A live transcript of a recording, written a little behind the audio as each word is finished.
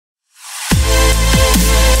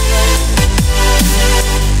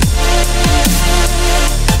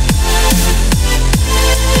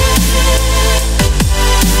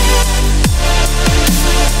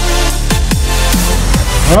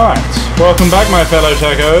Welcome back, my fellow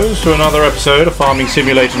tacos, to another episode of Farming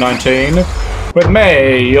Simulator 19 with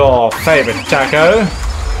me, your favourite taco,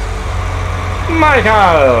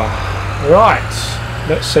 Michael. Right,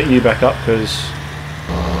 let's set you back up because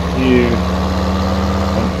you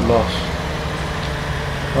went lost.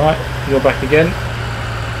 Right, you're back again.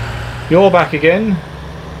 You're back again.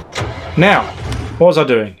 Now, what was I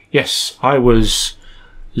doing? Yes, I was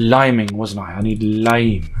liming, wasn't I? I need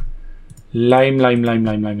lime. Lime.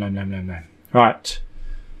 Right.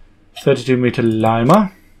 32 meter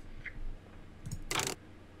limer.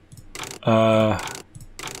 Oh,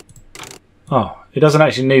 it doesn't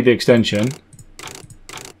actually need the extension.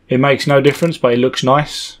 It makes no difference, but it looks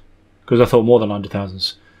nice. Because I thought more than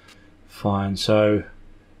 100,000s. Fine, so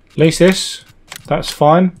lease this. That's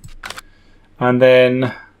fine. And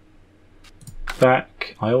then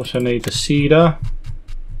back, I also need the cedar.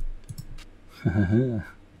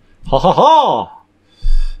 Ha ha ha!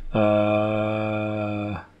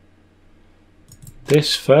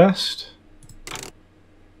 This first.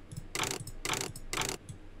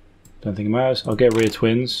 Don't think it matters. I'll get rear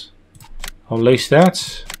twins. I'll lease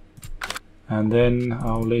that. And then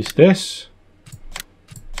I'll lease this.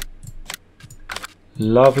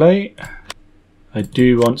 Lovely. I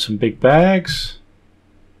do want some big bags.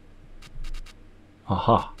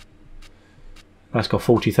 Aha. That's got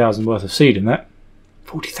 40,000 worth of seed in that.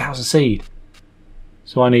 40,000 seed.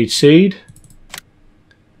 So I need seed.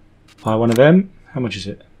 Buy one of them. How much is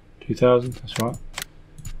it? 2,000. That's right.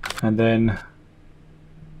 And then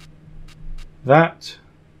that.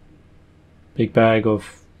 Big bag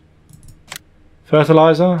of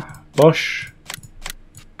fertilizer. Bosch.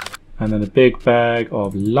 And then a big bag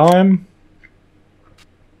of lime.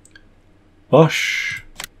 Bosch.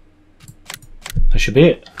 That should be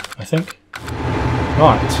it, I think.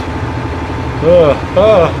 Right.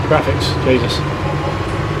 Graphics, Jesus.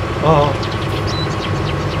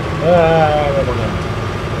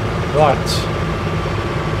 Right.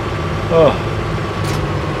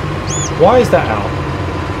 Why is that out?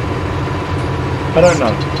 I don't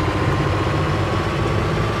know.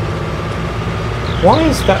 Why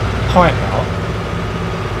is that pipe out?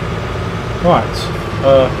 Right.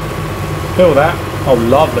 Fill that. Oh,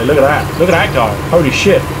 lovely. Look at that. Look at that guy. Holy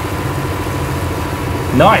shit.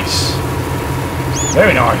 Nice.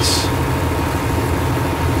 Very nice.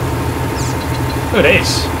 Look at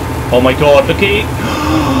this. Oh my god, look at it.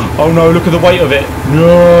 Oh no, look at the weight of it.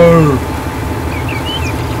 No.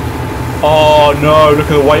 Oh no, look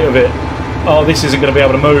at the weight of it. Oh, this isn't going to be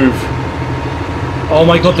able to move. Oh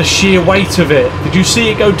my god, the sheer weight of it. Did you see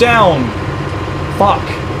it go down? Fuck.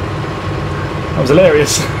 That was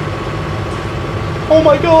hilarious. Oh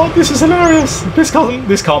my god, this is hilarious. This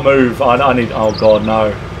can't move. I need, oh god,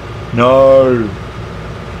 no. No.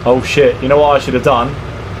 Oh shit, you know what I should have done?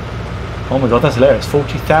 Oh my god, that's hilarious.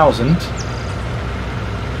 40,000.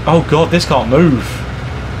 Oh god, this can't move.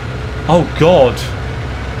 Oh god.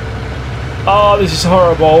 Oh, this is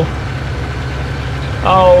horrible.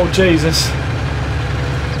 Oh, Jesus.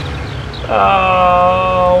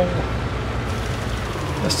 Oh.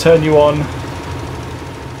 Let's turn you on.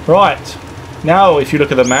 Right. Now, if you look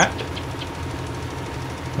at the map.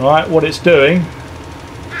 Right, what it's doing.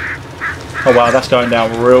 Oh wow, that's going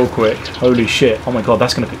down real quick. Holy shit. Oh my god,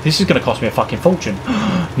 this is gonna cost me a fucking fortune.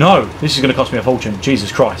 No, this is gonna cost me a fortune.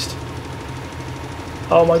 Jesus Christ.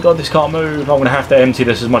 Oh my god, this can't move. I'm gonna have to empty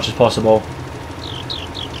this as much as possible.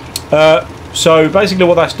 So basically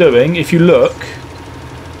what that's doing, if you look,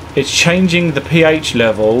 it's changing the pH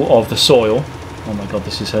level of the soil. Oh my god,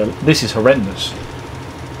 this is horrendous.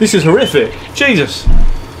 This is horrific. Jesus.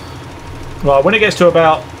 Right, when it gets to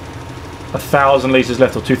about 1,000 litres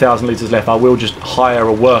left or 2,000 litres left, I will just hire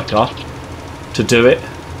a worker to do it.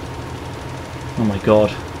 Oh my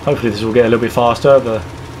god. Hopefully this will get a little bit faster the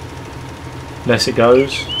less it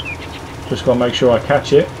goes. Just got to make sure I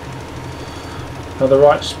catch it at the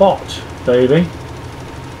right spot, baby.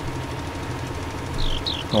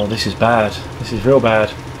 Oh, this is bad. This is real bad.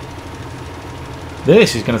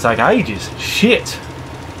 This is going to take ages. Shit.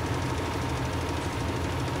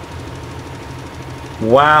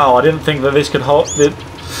 Wow, I didn't think that this could hold.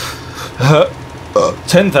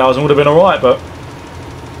 10,000 would have been alright, but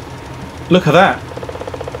look at that.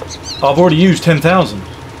 I've already used 10,000.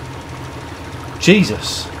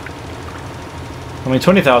 Jesus. I mean,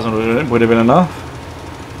 20,000 would have been enough.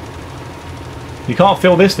 You can't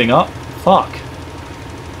fill this thing up. Fuck.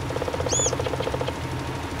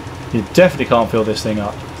 You definitely can't fill this thing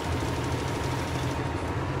up.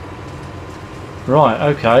 Right,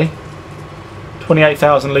 okay.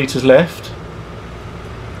 28,000 litres left.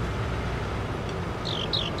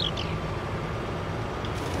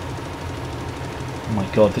 Oh my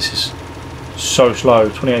god, this is so slow.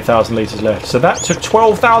 28,000 litres left. So that took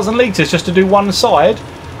 12,000 litres just to do one side.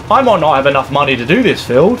 I might not have enough money to do this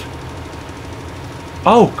field.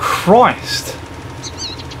 Oh, Christ.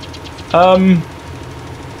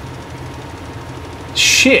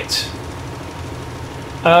 Shit.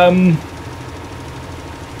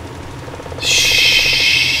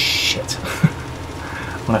 Shit.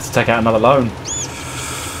 I'm gonna have to take out another loan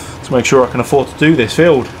to make sure I can afford to do this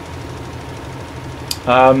field.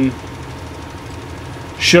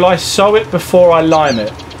 Shall I sow it before I lime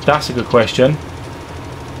it? That's a good question.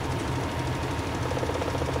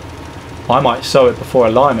 I might sow it before I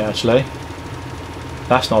lime it, actually.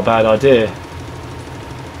 That's not a bad idea.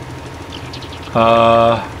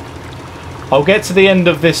 I'll get to the end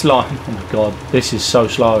of this line. Oh my god, this is so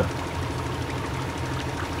slow.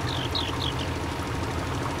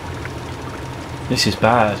 This is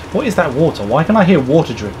bad. What is that water? Why can I hear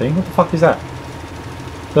water dripping? What the fuck is that?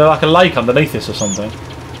 Is there like a lake underneath this or something?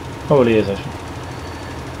 Probably is, actually.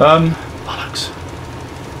 Bollocks.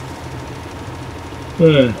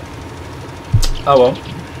 Oh well.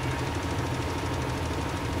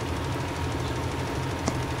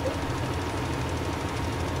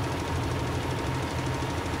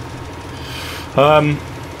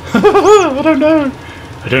 I don't know.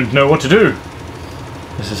 I don't know what to do.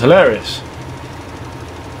 This is hilarious.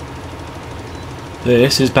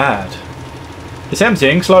 This is bad. It's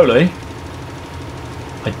emptying slowly.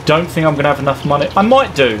 I don't think I'm going to have enough money. I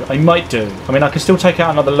might do. I might do. I mean, I can still take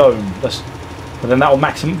out another loan. But then that will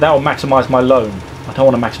maximise my loan. I don't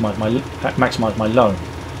want to maximise my loan.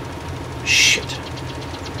 Shit.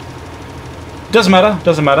 Doesn't matter.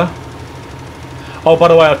 Doesn't matter. Oh, by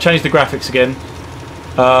the way, I've changed the graphics again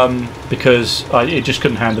because it just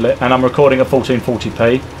couldn't handle it, and I'm recording at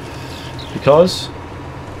 1440p because.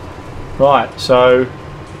 Right, so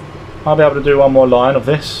I'll be able to do one more line of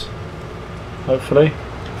this, hopefully.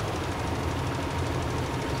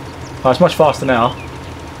 Oh, it's much faster now.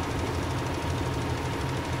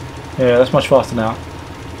 Yeah, that's much faster now.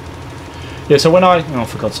 Yeah, so when oh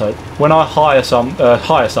for God's sake, when I hire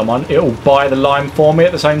someone, it will buy the lime for me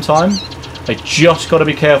at the same time. I just got to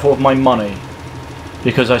be careful with my money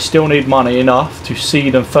because I still need money enough to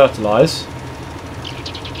seed and fertilise.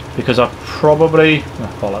 Because I probably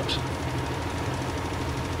bollocks.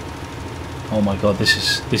 Oh my god, this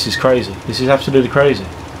is crazy. This is absolutely crazy.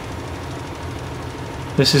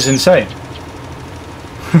 This is insane.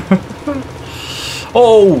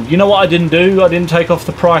 Oh, you know what I didn't do? I didn't take off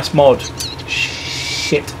the price mod.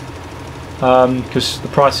 Shit. Because the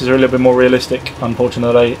prices are a little bit more realistic,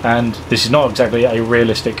 unfortunately, and this is not exactly a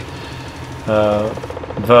realistic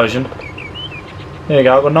version. There you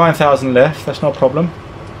go, I've got 9,000 left, that's not a problem.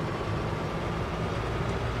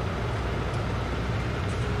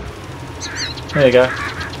 There you go.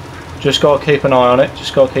 Just got to keep an eye on it,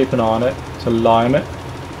 just got to keep an eye on it to lime it.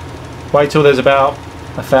 Wait till there's about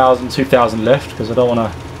 1,000, 2,000 left, because I don't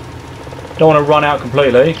want to run out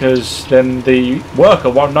completely, because then the worker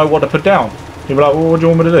won't know what to put down. He'll be like, well, what do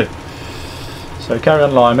you want me to do? So carry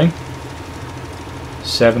on liming.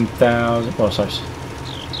 7,000. Well, so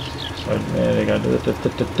there you go.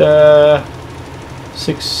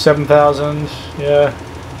 7,000. Yeah.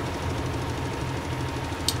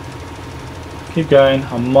 Keep going.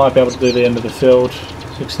 I might be able to do the end of the field.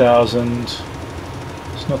 6,000.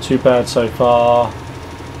 It's not too bad so far.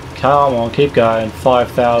 Come on, keep going.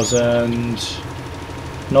 5,000.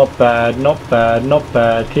 Not bad, not bad, not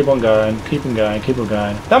bad. Keep on going, keep on going, keep on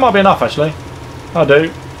going. That might be enough, actually. I'll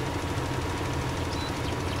do.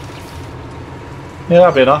 Yeah,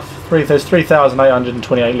 that'll be enough. There's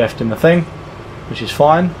 3,828 left in the thing, which is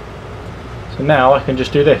fine. So now I can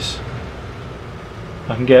just do this.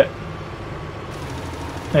 I can get...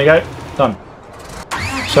 There you go. Done.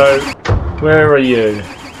 So, where are you?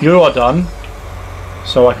 You are done.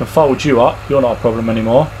 So I can fold you up. You're not a problem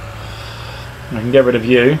anymore. I can get rid of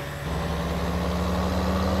you.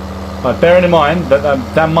 Right, bearing in mind that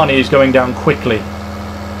that money is going down quickly.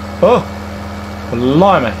 Oh,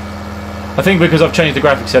 blimey. I think because I've changed the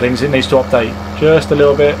graphic settings, it needs to update just a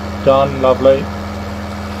little bit. Done, lovely.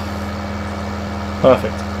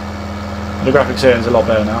 Perfect. The graphic settings are a lot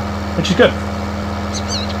better now, which is good.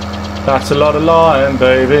 That's a lot of lime,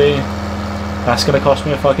 baby. That's going to cost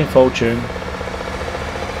me a fucking fortune.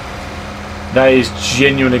 That is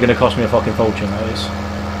genuinely going to cost me a fucking fortune, that is.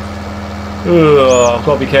 Ugh, I've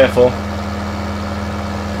got to be careful.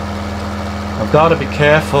 I've got to be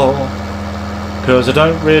careful. Because I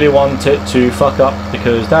don't really want it to fuck up,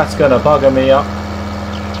 because that's going to bugger me up.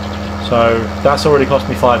 So, that's already cost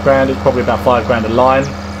me 5 grand. It's probably about 5 grand a line.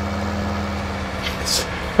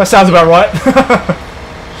 That sounds about right.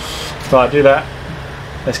 Right, do that.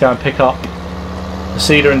 Let's go and pick up the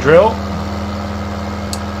seeder and drill.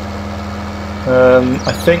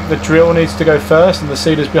 I think the drill needs to go first and the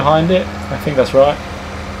seeder's behind it. I think that's right.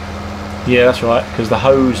 Yeah, that's right, because the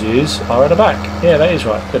hoses are at the back. Yeah, that is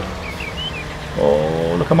right. Good.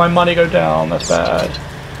 Oh, look at my money go down. That's bad.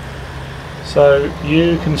 So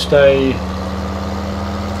you can stay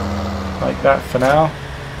like that for now.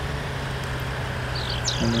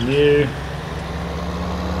 And then you.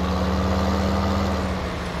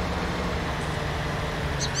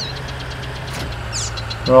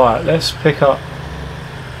 Right, let's pick up.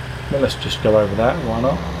 Well, let's just go over that. Why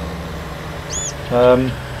not?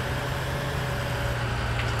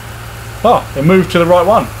 Oh, it moved to the right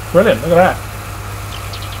one. Brilliant. Look at that.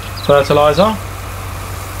 Fertilizer.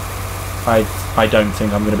 I don't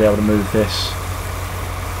think I'm going to be able to move this.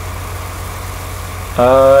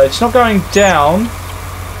 It's not going down,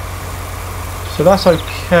 so that's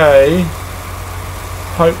okay.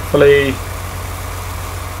 Hopefully,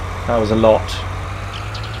 that was a lot.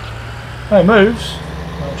 Oh, it moves.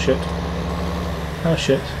 Oh shit. Oh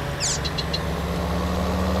shit.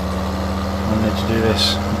 I need to do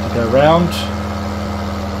this. I need to go round.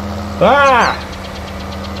 Ah!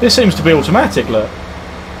 This seems to be automatic, look.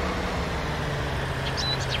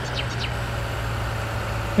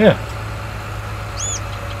 Yeah.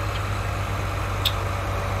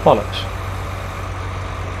 Bollocks.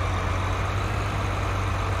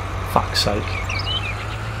 Fuck's sake.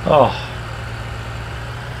 Oh.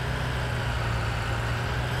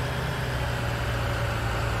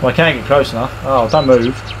 Well, I can't get close enough. Oh, don't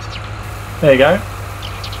move. There you go.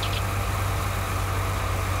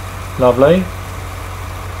 Lovely.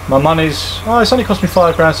 My money's... Oh, it's only cost me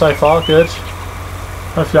 £5 so far. Good.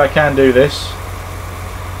 Hopefully I can do this.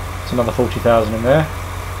 It's another 40,000 in there.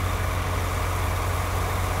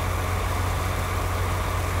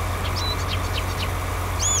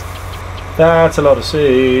 That's a lot of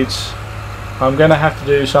seeds. I'm going to have to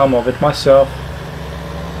do some of it myself.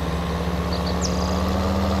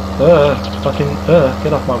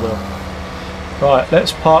 Get off my wheel. Right,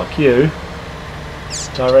 let's park you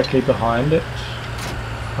directly behind it.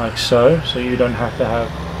 Like so, so you don't have to have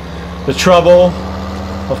the trouble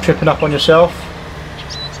of tripping up on yourself.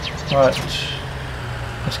 Right,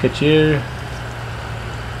 let's get you.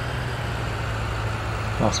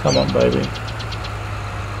 Oh, come on, baby.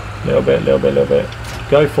 Little bit, little bit, little bit.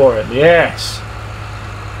 Go for it. Yes!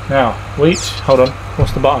 Now, wheat. Hold on.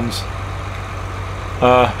 What's the buttons?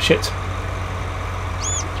 Shit.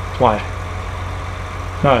 Why?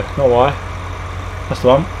 No, not why. That's the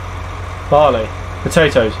one. Barley.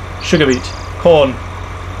 Potatoes. Sugar beet. Corn.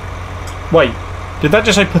 Wait. Did that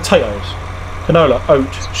just say potatoes? Canola.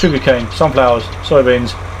 Oat. Sugarcane. Sunflowers.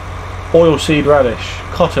 Soybeans. Oilseed radish.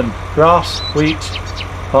 Cotton. Grass. Wheat.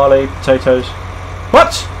 Barley. Potatoes.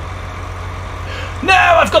 What? No!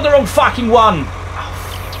 I've got the wrong fucking one!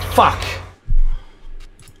 Oh, fuck.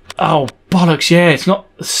 Oh, bollocks, yeah, it's not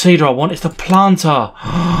the seeder I want, it's the planter.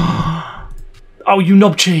 Oh, you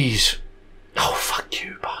knob cheese. Oh, fuck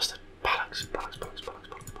you, bastard. Bollocks, bollocks, bollocks,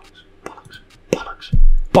 bollocks, bollocks, bollocks,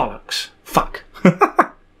 bollocks, bollocks. Fuck.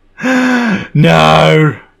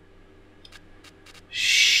 No.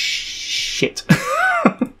 Shit.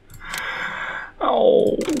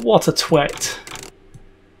 Oh, what a twat.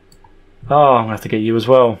 Oh, I'm going to have to get you as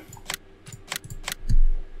well.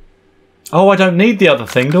 Oh, I don't need the other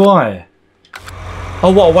thing, do I?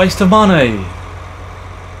 Oh, what a waste of money.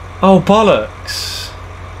 Oh, bollocks.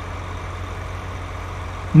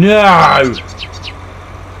 No!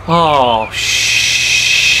 Oh,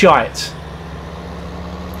 shite.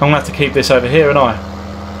 I'm going to have to keep this over here, aren't I?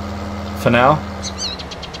 For now.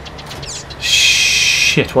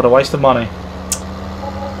 Shit, what a waste of money.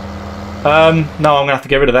 No, I'm going to have to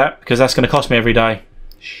get rid of that because that's going to cost me every day.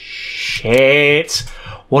 Shit.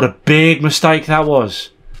 What a big mistake that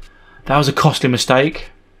was. That was a costly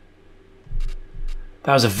mistake.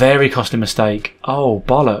 That was a very costly mistake. Oh,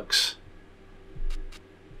 bollocks.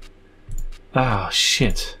 Oh,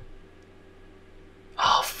 shit.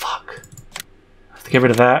 Oh, fuck. I have to get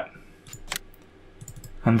rid of that.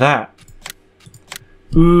 And that.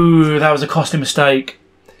 Ooh, that was a costly mistake.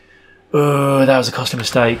 Ooh, that was a costly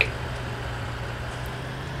mistake.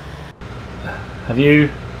 Have you...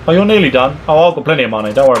 Oh, you're nearly done. Oh, I've got plenty of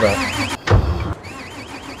money. Don't worry about it.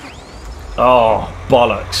 Oh,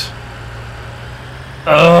 bollocks.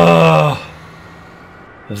 Ugh.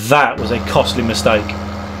 That was a costly mistake.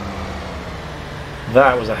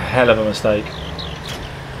 That was a hell of a mistake.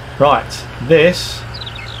 Right, this...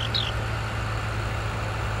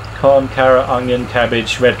 Corn, carrot, onion,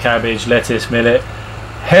 cabbage, red cabbage, lettuce, millet,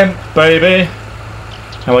 Hemp, baby.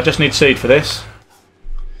 Now I just need seed for this.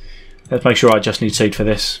 Let's make sure I just need seed for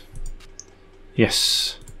this.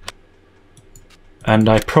 Yes. And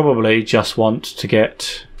I probably just want to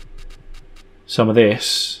get some of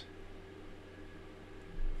this.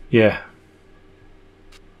 Yeah.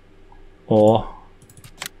 Or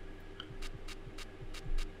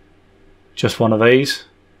just one of these.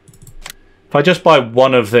 If I just buy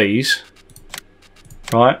one of these,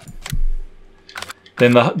 right,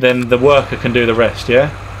 then the worker can do the rest, yeah?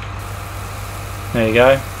 There you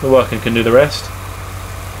go. The worker can do the rest.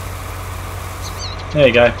 There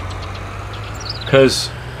you go. Because,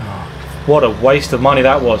 what a waste of money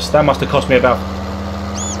that was. That must have cost me about...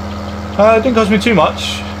 it didn't cost me too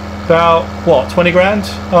much. About, what, 20 grand?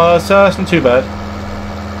 So that's not too bad.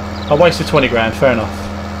 I wasted 20 grand, fair enough.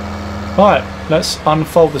 Right, let's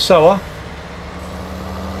unfold the sower.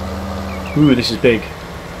 Ooh, this is big.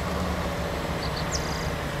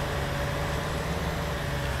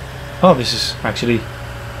 Oh, this is actually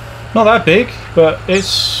not that big, but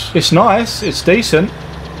it's nice, it's decent.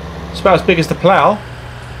 It's about as big as the plough.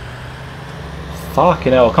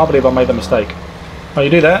 Fucking hell, I can't believe I made that mistake. Oh, you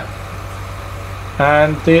do that.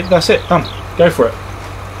 And that's it, done. Go for it.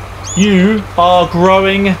 You are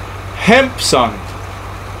growing hemp, son.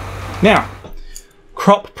 Now,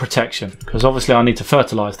 crop protection, because obviously I need to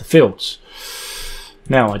fertilise the fields.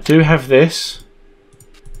 Now, I do have this.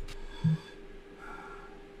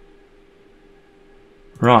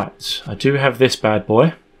 Right, I do have this bad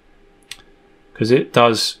boy, because it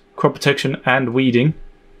does crop protection and weeding,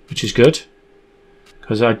 which is good,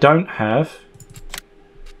 because I don't have...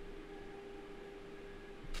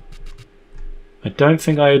 I don't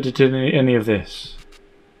think I did any of this.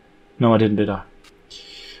 No, I didn't, did I?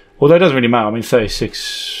 Although it doesn't really matter. I mean,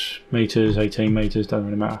 36 meters, 18 meters, doesn't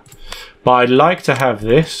really matter. But I'd like to have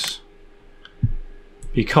this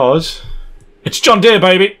because it's John Deere,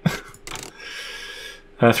 baby.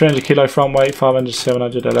 300 kilo front weight, 500,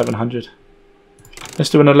 700, 1100.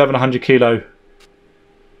 Let's do an 1100 kilo.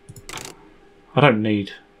 I don't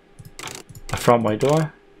need a front weight, do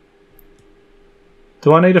I?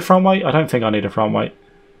 Do I need a front weight? I don't think I need a front weight.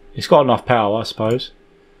 It's got enough power, I suppose.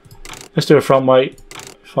 Let's do a front weight.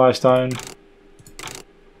 Firestone.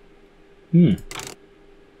 I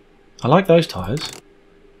like those tyres.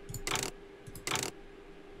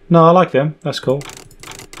 No, I like them. That's cool.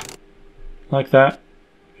 Like that.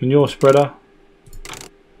 Manure spreader.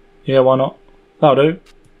 Yeah, why not? That'll do.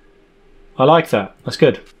 I like that. That's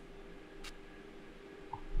good.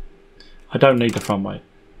 I don't need the front weight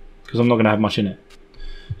because I'm not going to have much in it.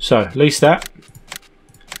 So, lease that.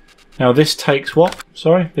 Now this takes what?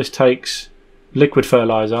 Sorry, this takes liquid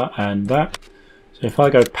fertilizer and that. So if I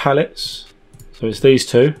go pallets, so it's these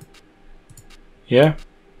two. Yeah.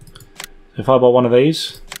 So if I buy one of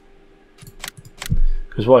these,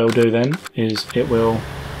 because what it'll do then is it will...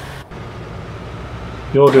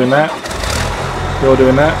 You're doing that. You're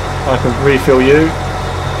doing that. I can refill you.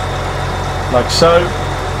 Like so.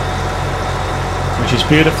 Which is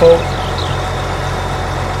beautiful.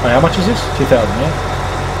 Hey, how much is this? 2,000, yeah?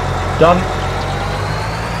 Done.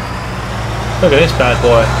 Look at this bad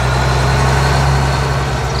boy.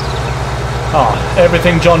 Ah,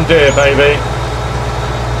 everything John Deere, baby.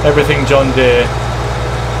 Everything John Deere.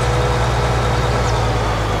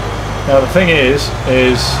 Now the thing is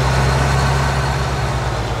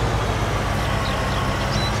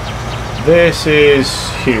this is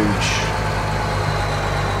huge.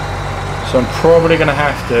 So I'm probably going to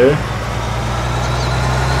have to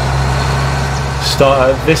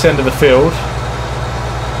start at this end of the field.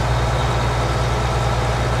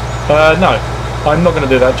 No, I'm not going to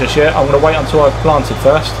do that just yet. I'm going to wait until I've planted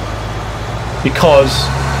first, because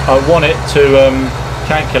I want it to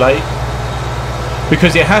calculate,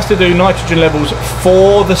 because it has to do nitrogen levels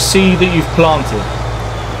for the seed that you've planted,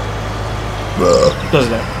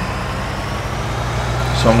 doesn't it?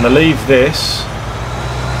 So I'm going to leave this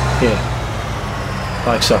here,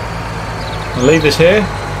 like so. I'll leave this here.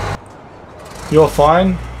 You're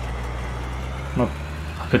fine.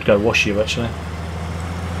 I could go wash you actually.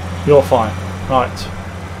 You're fine. Right.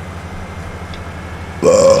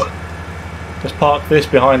 Just park this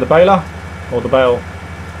behind the baler, or the bale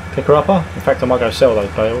picker upper. In fact, I might go sell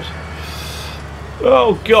those bales.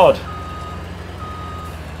 Oh God.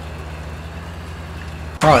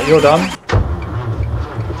 Alright, you're done.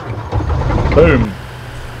 Boom.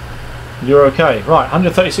 You're okay. Right,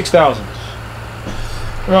 136,000.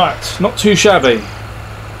 Right, not too shabby.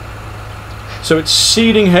 So it's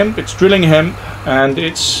seeding hemp, it's drilling hemp, and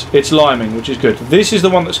it's liming, which is good. This is the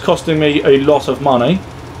one that's costing me a lot of money.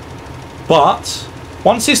 But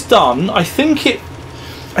once it's done, I think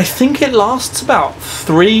I think it lasts about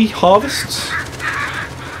 3 harvests.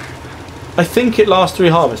 I think it lasts 3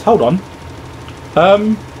 harvests. Hold on.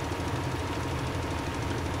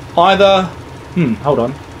 Either... hold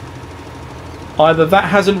on. Either that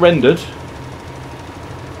hasn't rendered,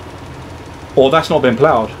 or that's not been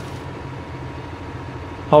ploughed.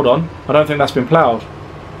 Hold on. I don't think that's been ploughed.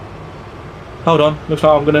 Hold on. Looks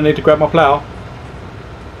like I'm going to need to grab my plough.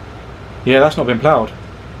 Yeah, that's not been ploughed.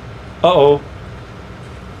 Uh-oh.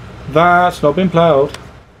 That's not been ploughed.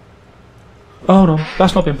 Hold on.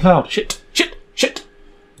 That's not been ploughed. Shit. Shit. Shit.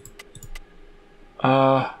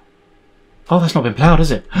 Oh, that's not been ploughed,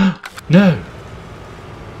 is it? No.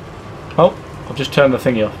 Oh, I've just turned the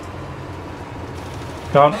thingy off.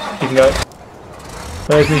 Come on. You can go.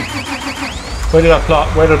 Where's me? Where did I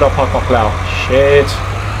park my plough? Shit.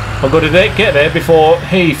 I've got to get there before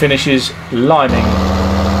he finishes liming.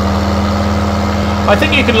 I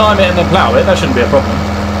think you can lime it and then plough it. That shouldn't be a problem.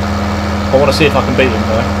 I want to see if I can beat him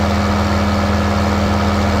though.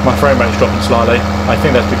 My frame rate's dropping slightly. I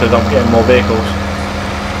think that's because I'm getting more vehicles.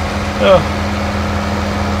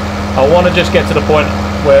 I want to just get to the point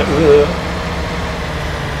where...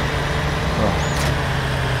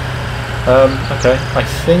 okay, I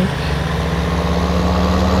think...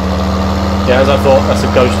 Yeah, as I thought, that's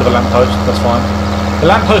a ghost of a lamppost. That's fine. The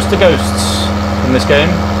lampposts are ghosts in this game.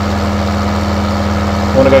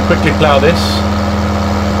 I want to go quickly plough this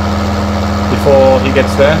before he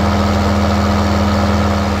gets there.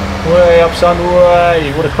 Way up, son,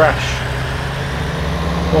 way! What a crash.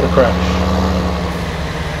 What a crash.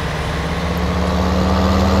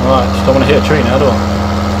 Right, just don't want to hit a tree now, do I?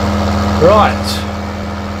 Right.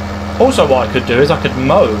 Also what I could do is I could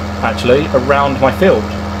mow, actually, around my field.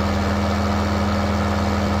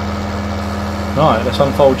 Right, let's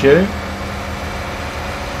unfold you.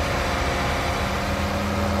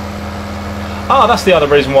 Ah, that's the other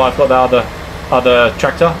reason why I've got the other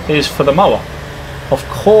tractor, is for the mower. Of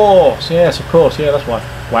course, yes, of course, yeah, that's why.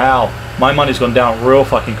 Wow, my money's gone down real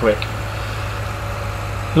fucking quick.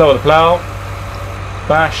 Lower the plough.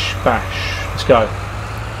 Bash, bash. Let's go.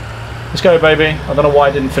 Let's go, baby. I don't know why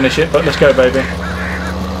I didn't finish it, but let's go, baby.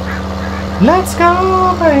 Let's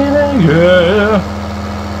go, baby, yeah.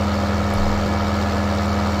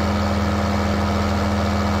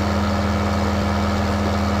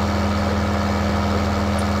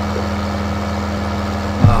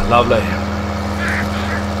 Lovely.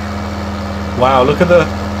 Wow, look at the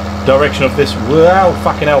direction of this. Wow,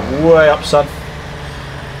 fucking hell, way up, son.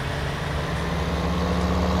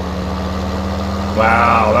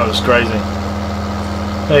 Wow, that was crazy.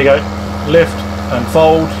 There you go. Lift and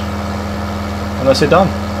fold. And that's it done.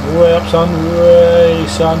 Way up, son. Way,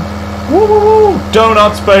 son. Woo, woo, woo.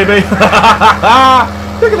 Donuts, baby.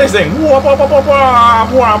 Look at this thing. Look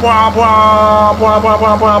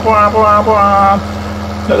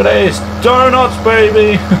at this. Donuts,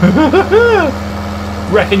 baby.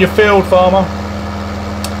 Wrecking your field, farmer.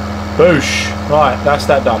 Boosh. Right, that's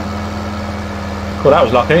that done. Cool, that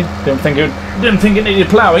was lucky. Didn't think it needed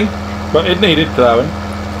ploughing, but it needed ploughing.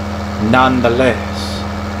 Nonetheless.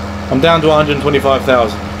 I'm down to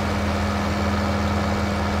 125,000.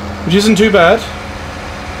 Which isn't too bad.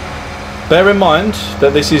 Bear in mind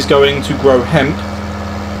that this is going to grow hemp.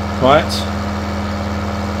 Right?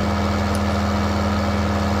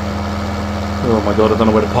 Oh my god, I don't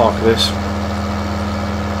know where to park this.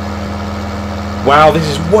 Wow, this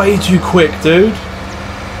is way too quick, dude.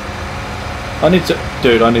 I need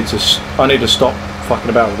to stop fucking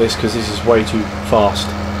about with this because this is way too fast.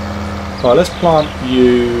 Right, let's plant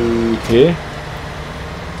you here.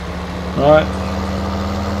 Right.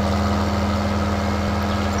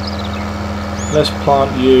 Let's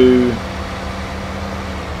plant you.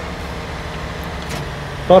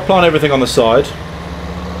 If I plant everything on the side.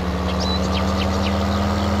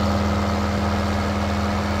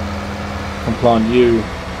 And plant you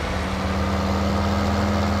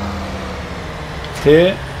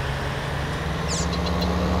here.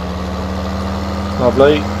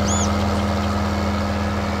 Lovely.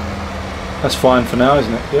 That's fine for now,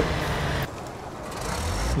 isn't it? Yep.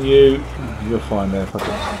 You're fine there, fuck it.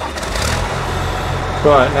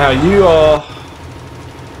 Right, now you are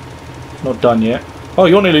not done yet. Oh,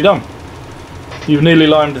 you're nearly done. You've nearly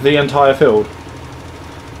limed the entire field,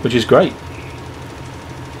 which is great.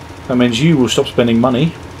 That means you will stop spending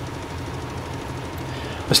money.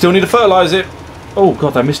 I still need to fertilise it. Oh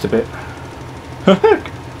god, I missed a bit.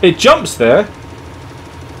 It jumps there.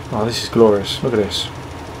 Oh, this is glorious. Look at this.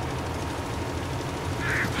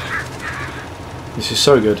 This is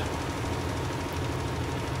so good.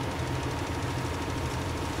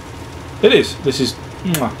 It is. This is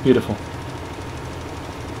beautiful.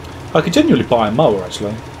 I could genuinely buy a mower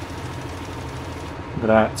actually. Look at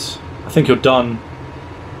that. I think you're done.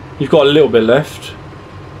 You've got a little bit left,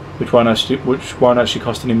 which won't actually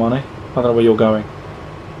cost any money. I don't know where you're going.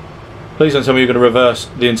 Please don't tell me you're going to reverse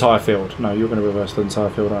the entire field. No, you're going to reverse the entire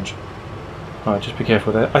field, aren't you? Alright, just be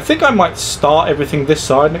careful there. I think I might start everything this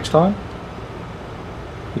side next time,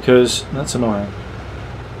 because that's annoying.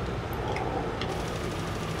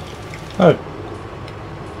 Oh.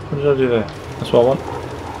 What did I do there? That's what I want.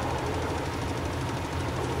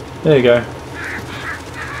 There you go.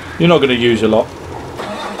 You're not going to use a lot.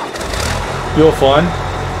 You're fine.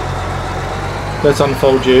 Let's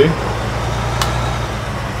unfold you.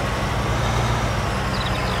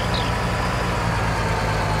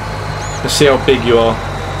 Let's see how big you are.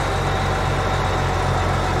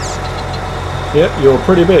 Yep, you're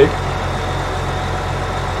pretty big.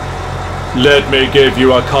 Let me give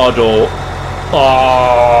you a cuddle. Oh,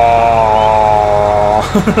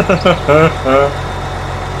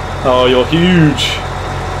 oh, you're huge.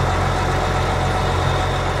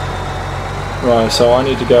 Right, so I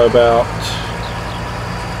need to go about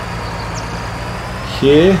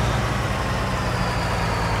here.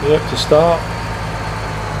 Yep, to start.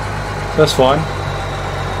 That's fine.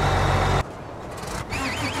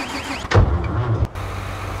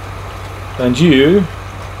 And you've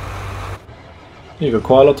got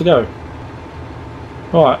quite a lot to go.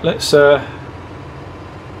 Right, let's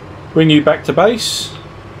bring you back to base.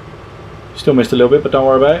 Still missed a little bit, but don't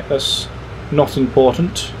worry about it. That's not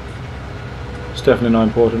important. It's definitely not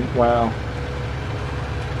important. Wow.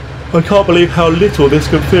 I can't believe how little this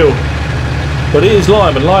can feel. But it is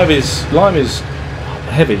lime, and lime is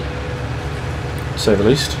heavy, to say the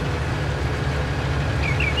least.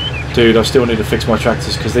 Dude, I still need to fix my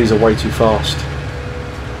tractors because these are way too fast.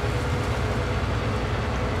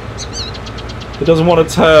 It doesn't want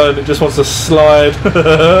to turn, it just wants to slide.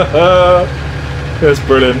 That's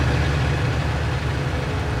brilliant.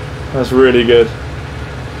 That's really good.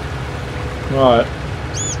 Right.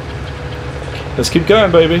 Let's keep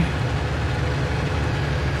going, baby.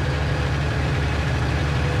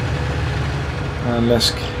 And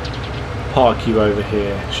let's park you over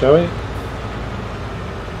here, shall we?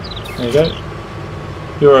 There you go.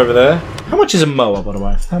 You're over there. How much is a mower, by the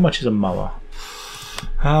way? How much is a mower?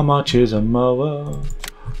 How much is a mower?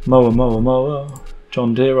 Mower.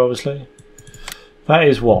 John Deere, obviously. That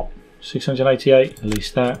is what? 688, at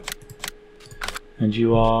least that. And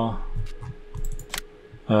you are...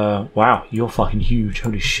 wow, you're fucking huge.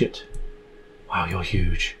 Holy shit. Wow, you're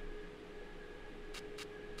huge.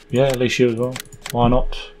 Yeah, at least you as well. Why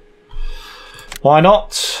not? Why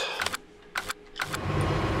not?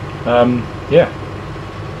 Yeah.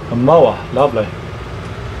 A mower. Lovely.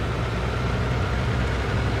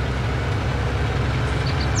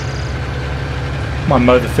 Might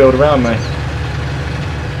mow the field around me.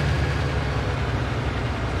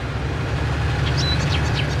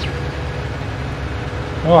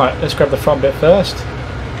 Alright, let's grab the front bit first.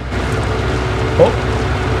 Oh,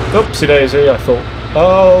 oopsie daisy, I thought.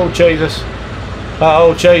 Oh, Jesus.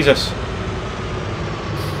 Oh, Jesus.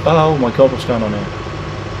 Oh my god, what's going on here?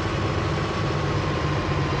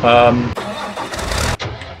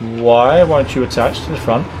 Why won't you attach to the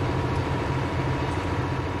front?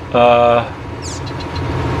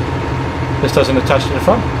 This doesn't attach to the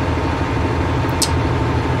front.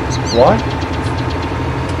 Why?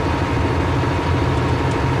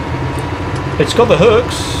 It's got the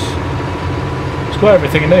hooks. It's got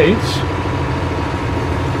everything it needs.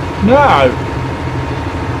 No.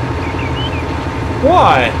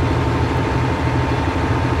 Why?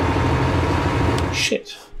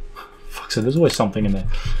 Shit. Fuck, so there's always something in there.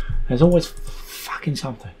 There's always fucking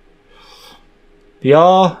something. The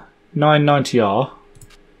R990R.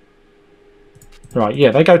 Right,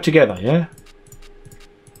 yeah, they go together, yeah?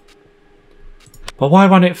 But why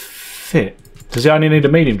won't it fit? Does it only need a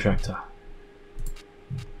medium tractor?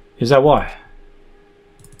 Is that why?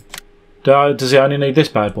 Does it only need this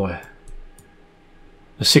bad boy?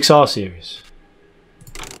 The 6R series?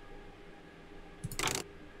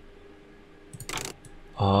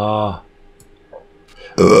 Ah.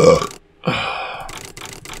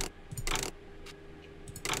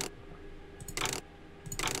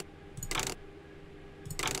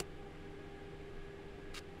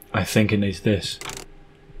 I think it needs this.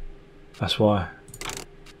 That's why.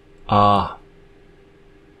 Ah.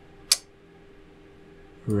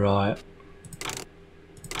 Right.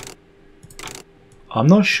 I'm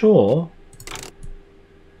not sure.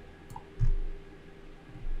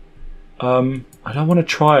 I don't want to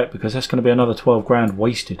try it because that's going to be another 12 grand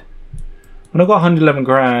wasted. When I've got 111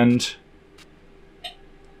 grand,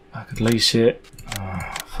 I could lease it. Oh,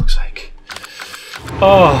 fuck's sake.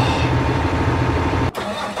 Oh.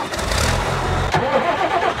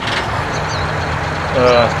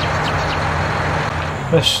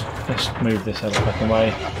 Let's move this out of the fucking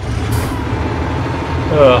way.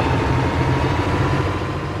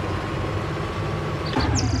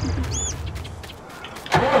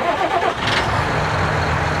 I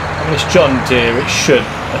mean, it's John Deere, it should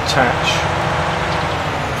attach.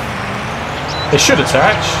 It should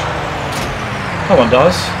attach. That one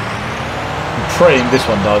does. I'm praying this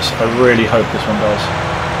one does. I really hope this one does.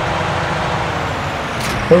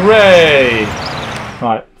 Hooray!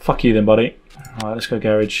 Right, fuck you then, buddy. Alright, let's go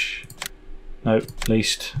garage. Nope,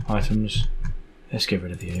 leased items. Let's get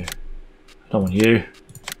rid of you. I don't want you.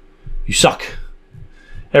 You suck.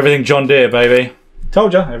 Everything John Deere, baby.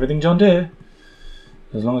 Told ya, everything John Deere.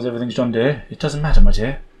 As long as everything's John Deere, it doesn't matter, my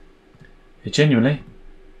dear. It genuinely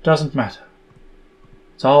doesn't matter.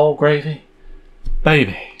 It's all gravy,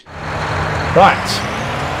 baby. Right.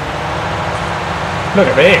 Look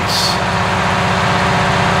at this.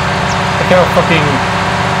 Look how fucking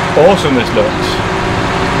awesome this looks.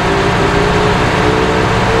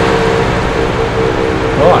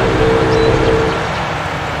 Right.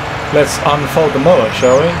 Let's unfold the mower,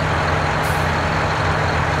 shall we?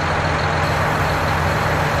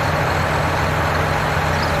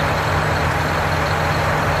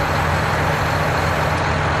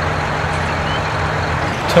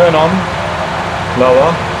 Turn on,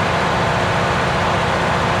 lower,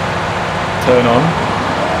 turn on,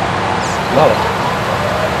 lower.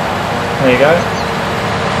 There you go.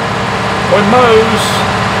 Oh, it mows.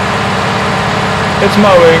 It's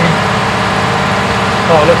mowing.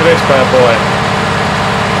 Oh, look at this bad boy.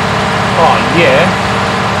 Oh, yeah.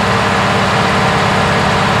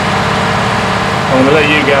 I'm going to let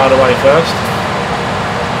you get out of the way first.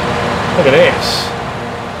 Look at this.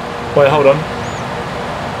 Wait, hold on.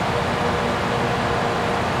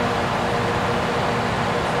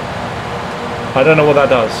 I don't know what that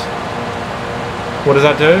does. What does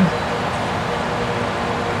that do?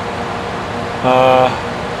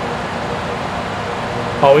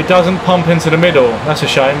 Oh, it doesn't pump into the middle. That's a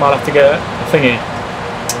shame. I'll have to get a thingy.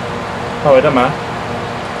 Oh, it doesn't matter.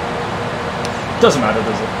 Doesn't matter,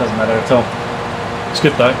 does it? Doesn't matter at all. It's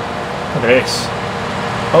good though. Look at this.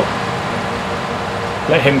 Oh.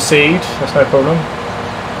 Let him seed. That's no problem.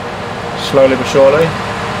 Slowly but surely.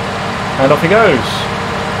 And off he goes.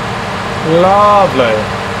 Lovely.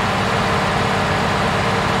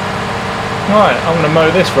 Right, I'm going to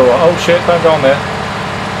mow this for a while. Oh shit, don't go on there.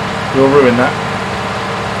 You'll ruin that.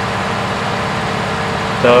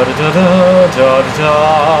 Da da da da da da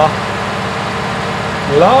da.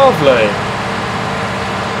 Lovely.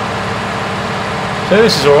 So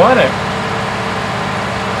this is alright, isn't it?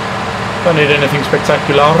 Don't need anything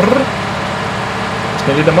spectacular. Just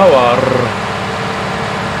needed a mower.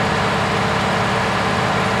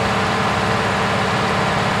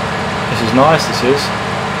 This is nice, this is.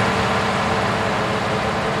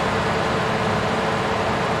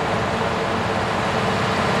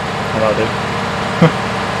 What do I do?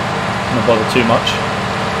 Not bother too much.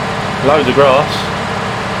 Loads of grass.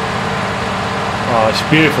 Oh, it's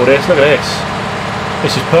beautiful this. Look at this.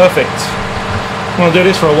 This is perfect. I'm going to do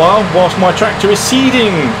this for a while whilst my tractor is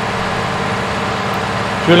seeding.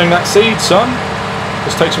 Drilling that seed, son.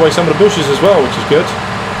 This takes away some of the bushes as well, which is good.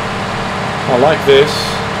 I like this.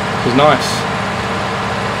 This is nice.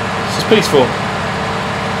 This is peaceful.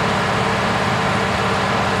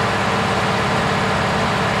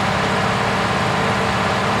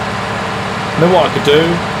 And then what I could do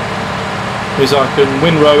is I can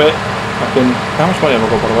windrow it. I can. How much money have I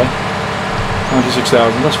got, by the way? 96,000.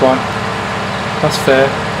 That's fine. That's fair.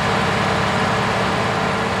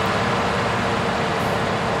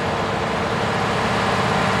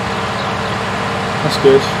 That's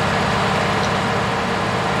good.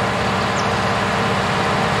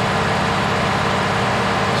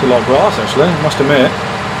 It's a lot of grass actually, I must admit.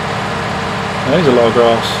 That is a lot of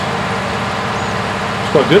grass.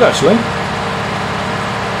 It's quite good actually.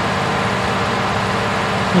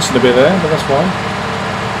 Missing a bit there, but that's fine.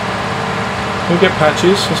 We'll get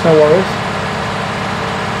patches, there's no worries.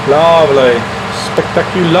 Lovely.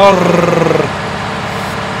 Spectacular.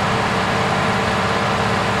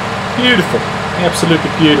 Beautiful. Absolutely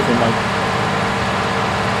beautiful, mate.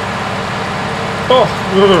 Oh,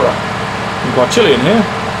 it's quite chilly in here.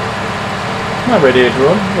 My radiator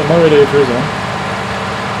on. Yeah, my radiator is on.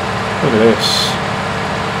 Look at this.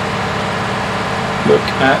 Look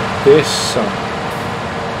at this, son.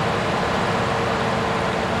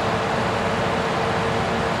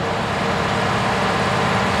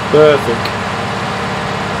 Perfect.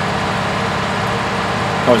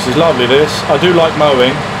 Oh, this is lovely. I do like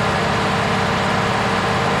mowing.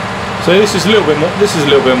 So this is a little bit more. This is a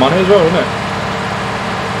little bit of money as well, isn't it?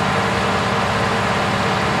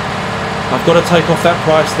 I've got to take off that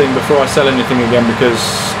price thing before I sell anything again because,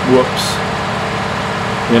 whoops.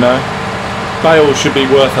 You know, bales should be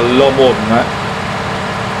worth a lot more than that.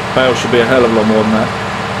 Bales should be a hell of a lot more than that.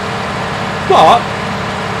 But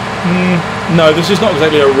no, this is not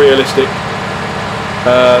exactly a realistic.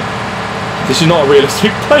 This is not a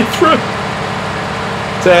realistic playthrough.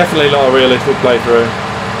 Definitely not a realistic playthrough.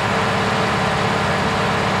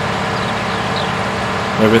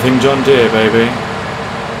 Everything John Deere, baby.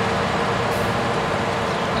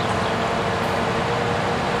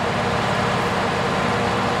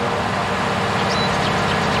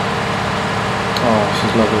 Oh, this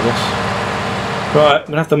is lovely, this. Right, I'm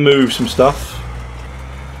going to have to move some stuff.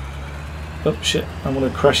 Oh shit, I'm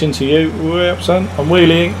going to crash into you. Whoops, son. I'm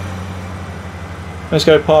wheeling. Let's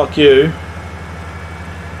go park you.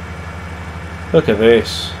 Look at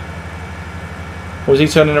this. Was he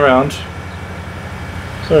turning around?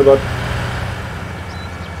 Sorry, bud.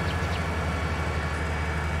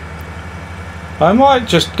 I might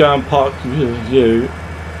just go and park you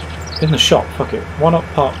in the shop. Fuck it. Why not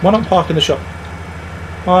park in the shop?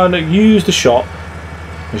 Why not use the shop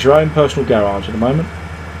as your own personal garage at the moment?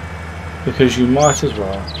 Because you might as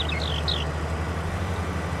well.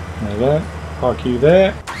 There you go. Park you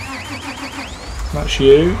there. That's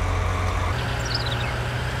you.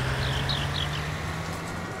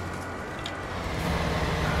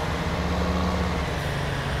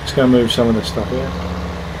 Let's go move some of this stuff here.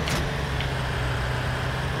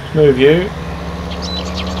 Let's move you.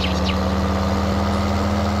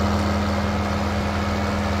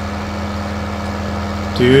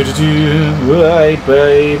 Wait,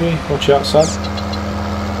 baby. Watch out, son.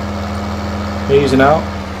 Easing out.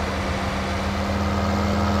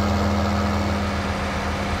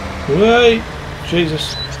 Wait.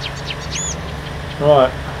 Jesus.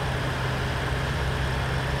 Right.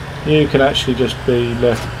 You can actually just be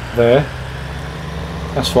left there.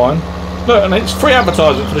 That's fine. Look, and it's free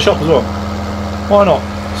advertising for the shop as well. Why not?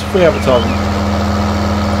 It's free advertising.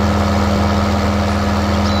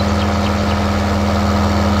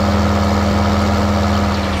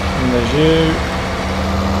 And there's you.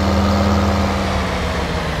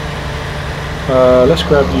 Let's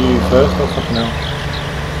grab you first. Oh, fucking hell.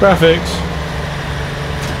 Graphics.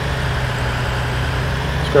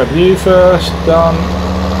 Let's grab you first. Done.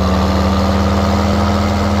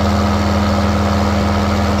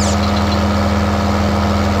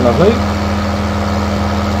 Lovely.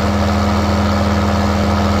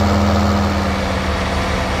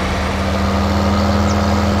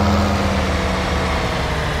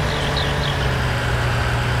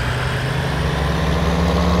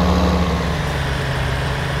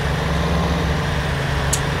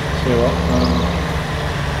 See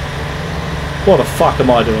what the fuck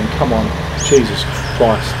am I doing? Come on. Jesus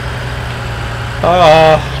Christ.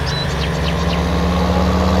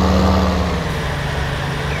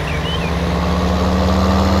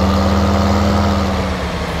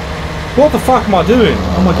 What the fuck am I doing?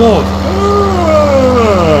 Oh my god.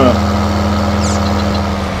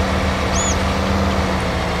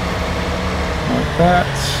 Like that.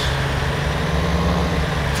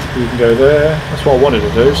 You can go there. That's what I wanted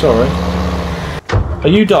to do, sorry. Are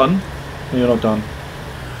you done? No, you're not done.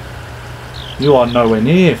 You are nowhere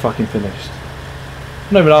near fucking finished.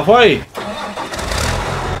 I'm not even halfway.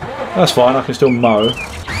 That's fine, I can still mow.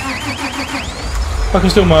 I can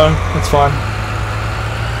still mow, that's fine.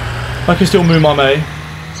 I can still move my May.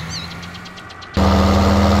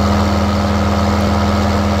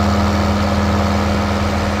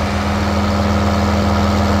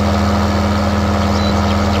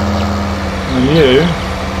 And you,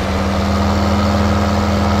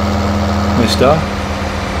 mister,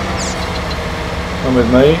 come with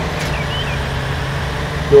me.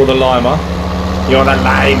 You're the limer. You're the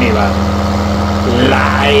limey man.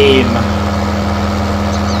 Lime.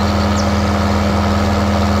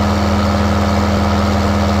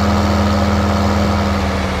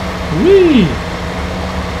 Whee!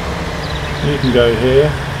 You can go here.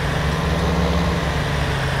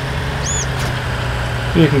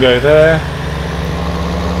 You can go there.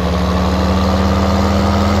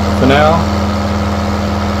 For now.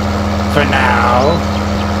 For now.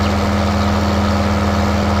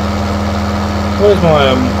 Where's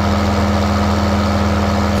my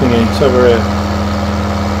thingy? It's over here.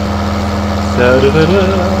 Da da da da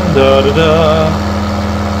da da da.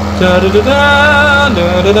 Da da da da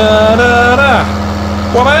da da da da da.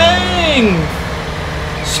 Wabang!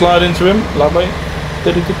 Slide into him, lovely. I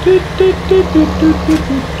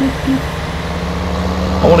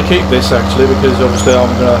want to keep this actually because obviously I'm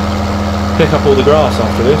going to pick up all the grass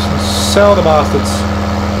after this and sell the bastards.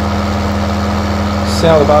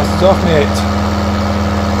 Sell the bastards off me it.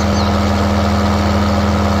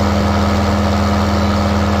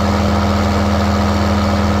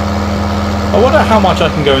 I wonder how much I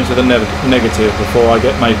can go into the negative before I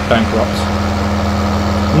get made bankrupt.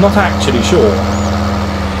 I'm not actually sure.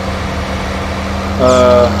 I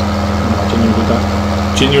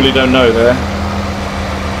genuinely don't know there.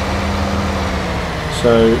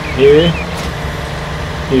 So here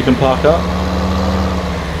you can park up.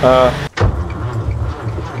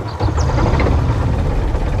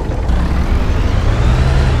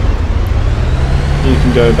 You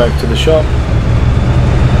can go back to the shop.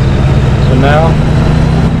 So now,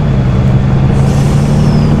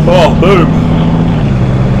 oh boom!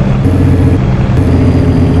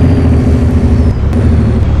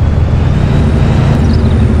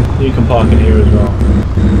 You can park in here as well.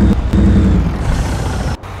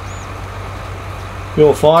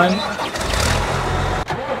 You're fine.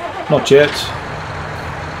 Not yet.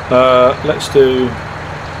 Let's do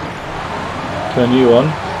turn you on.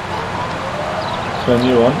 Turn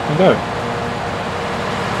you on and go.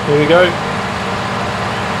 Here we go.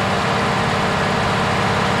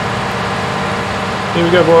 Here we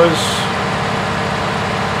go, boys.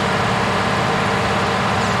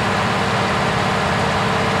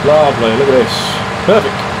 Lovely, look at this.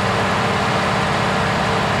 Perfect.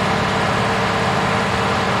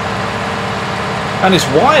 And it's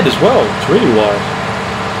wide as well. It's really wide.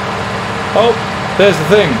 Oh, there's the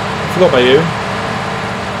thing. I forgot about you.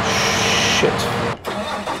 Shit.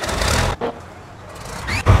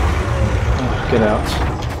 Get out.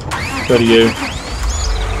 Go to you.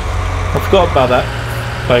 I forgot about that,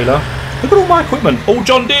 Baylor. Look at all my equipment. All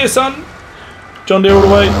John Deere, son. John Deere all the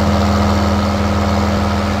way.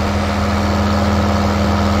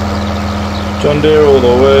 John Deere all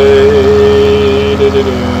the way.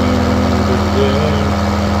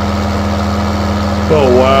 Oh,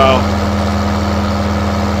 wow.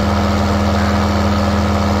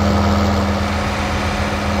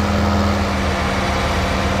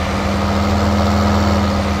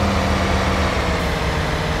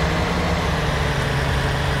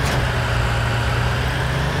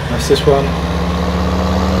 That's this one.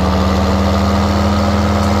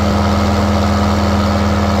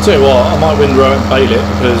 Tell you what, I might windrow and bale it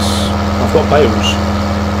because I've got bales.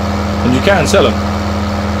 And you can sell them.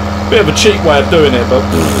 Bit of a cheap way of doing it, but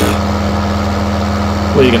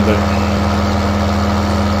what are you going to do?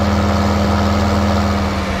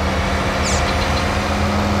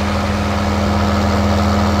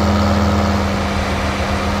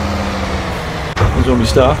 There's all my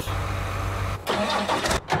stuff.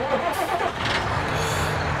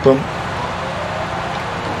 Boom.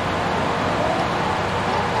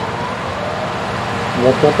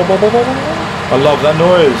 I love that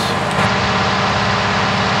noise.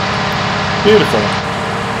 Beautiful.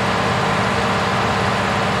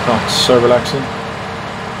 Oh, it's so relaxing.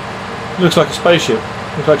 It looks like a spaceship.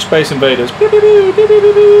 It looks like Space Invaders.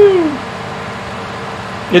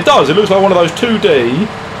 It does. It looks like one of those 2D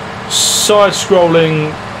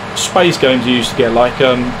side-scrolling space games you used to get, like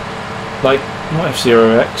not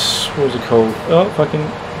F-Zero X. What was it called? Oh, fucking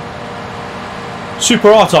Super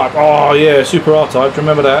R-Type. Oh yeah, Super R-Type. Do you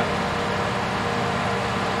remember that?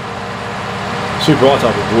 Super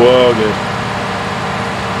R-Type was well good.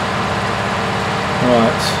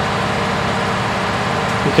 Right.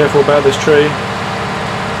 Be careful about this tree.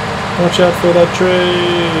 Watch out for that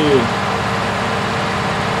tree.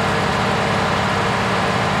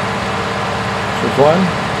 So fine.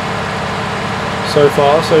 So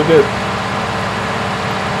far, so good.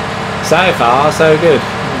 So far, so good.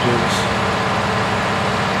 Oh, Jesus.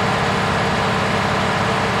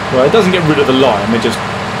 Well, it doesn't get rid of the lime, it just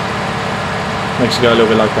makes it go a little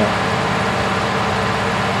bit like that.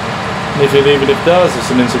 And even if it does,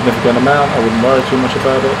 it's an insignificant amount, I wouldn't worry too much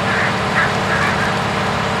about it.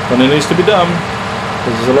 But it needs to be done,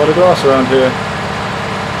 because there's a lot of grass around here.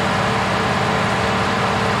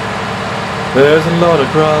 There's a lot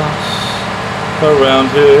of grass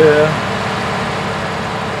around here.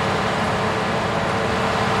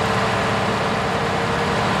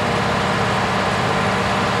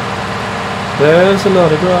 There's a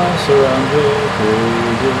lot of grass around here,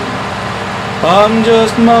 baby. I'm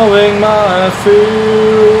just mowing my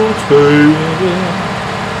fields, baby.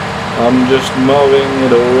 I'm just mowing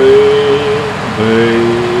it away,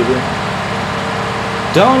 baby.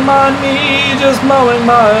 Don't mind me just mowing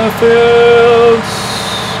my fields.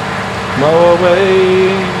 Mow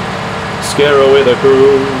away, scare her with a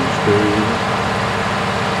cruise, baby.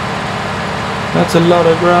 That's a lot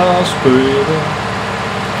of grass, baby.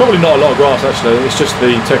 Probably not a lot of grass actually, it's just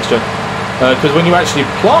the texture. Because when you actually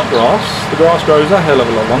plant grass, the grass grows a hell of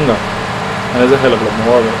a lot longer. And there's a hell of a lot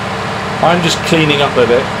more of it. I'm just cleaning up a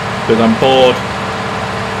bit because I'm bored.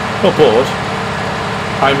 Not bored.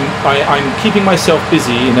 I'm keeping myself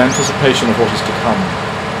busy in anticipation of what is to come.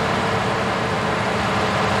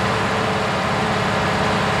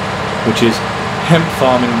 Which is hemp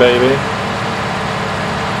farming, baby.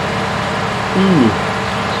 Ooh.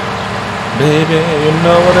 Baby, you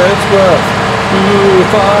know what it's worth. Ooh,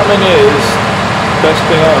 farming is best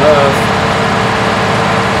thing on earth.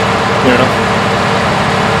 Near enough.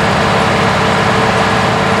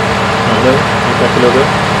 Lovely. Get back a little bit.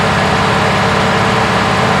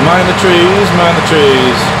 Mind the trees, mind the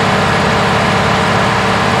trees.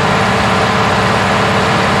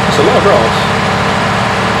 It's a lot of grass.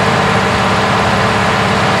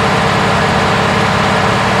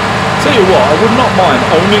 Tell you what, I would not mind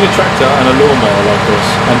owning a tractor and a lawnmower like this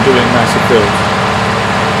and doing massive fields.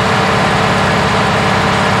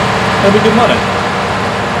 That'd be good money.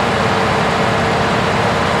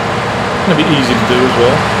 That'd be easy to do as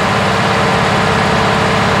well.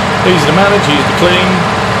 Easy to manage, easy to clean.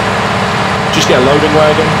 Just get a loading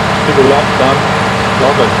wagon, pick it all up, done.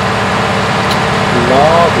 Lovely.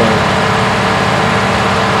 Lovely.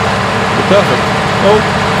 Be perfect. Oh,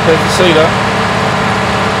 there's the cedar.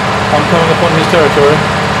 I'm coming upon his territory.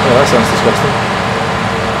 Oh, that sounds disgusting.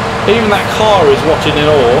 Even that car is watching in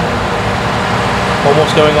awe on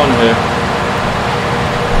what's going on here.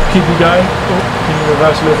 Keep you going. Oh, can you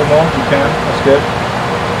reverse a little more? You can. That's good.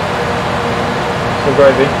 It's all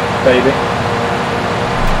gravy, baby.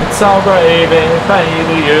 It's all gravy,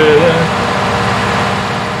 baby, yeah.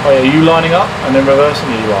 Oh yeah, you lining up and then reversing?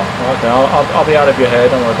 Yeah, you are. Okay, I'll be out of your hair.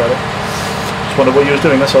 Don't worry about it. Just wondered what you was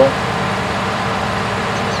doing. That's all.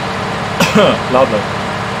 Lovely.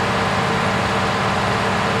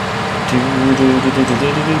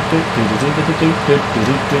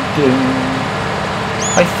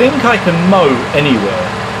 I think I can mow anywhere.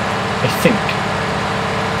 I think.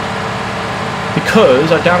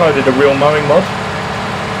 Because I downloaded a real mowing mod.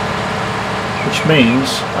 Which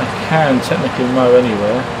means I can technically mow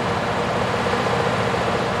anywhere.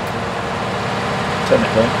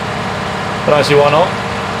 Technically. But I don't see why not.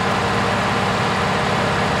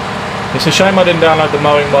 It's a shame I didn't download the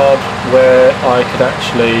mowing mod where I could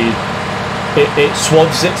actually... It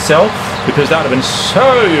swaths itself, because that would have been so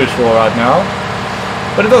useful right now.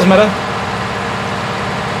 But it doesn't matter.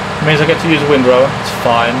 It means I get to use a windrower. It's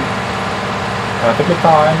fine. Perfectly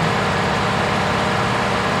fine.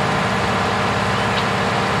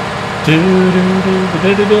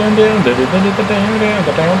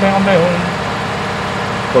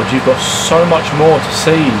 God, you've got so much more to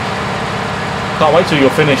see. Can't wait till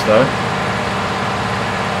you're finished though.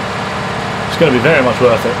 It's going to be very much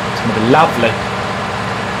worth it. It's going to be lovely.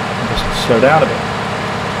 I'll just slow down a bit.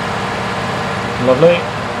 Lovely.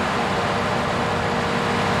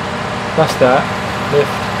 That's that. Lift.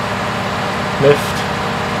 Lift.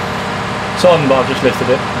 It's on, but I've just lifted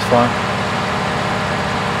it. That's fine.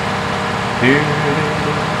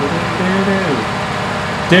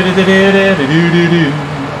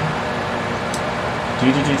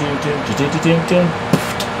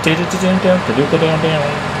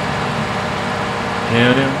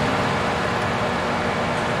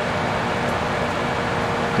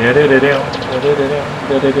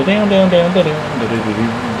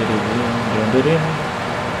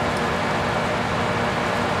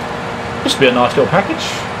 This would be a nice little package.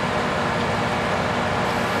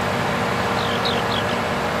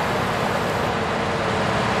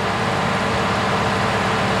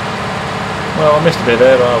 Well, I missed a bit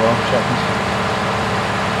there, but oh well, which happens.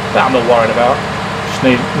 That I'm not worried about. Just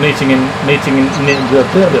neating in.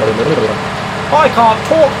 I can't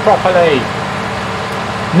talk properly.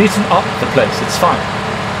 Neaten up the place. It's fine.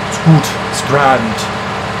 It's good. It's grand.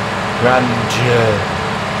 Grandeur.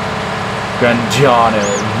 Grandiano.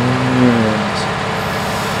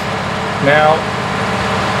 Now,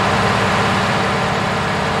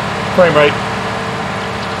 frame rate.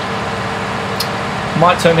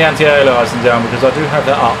 Might turn the anti-aliasing down because I do have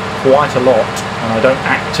that up quite a lot and I don't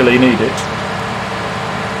actually need it.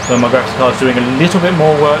 So my graphics card's doing a little bit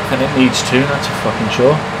more work than it needs to, that's for fucking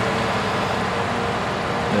sure.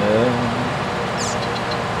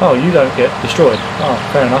 Oh, you don't get destroyed. Oh,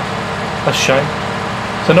 fair enough. That's a shame.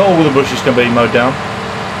 So not all the bushes can be mowed down.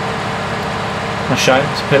 That's a shame,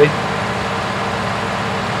 it's a pity.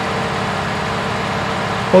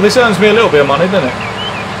 Well, this earns me a little bit of money, doesn't it?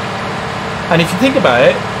 And if you think about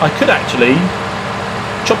it, I could actually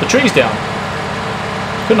chop the trees down,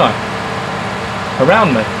 couldn't I?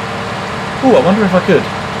 Around me. Ooh, I wonder if I could.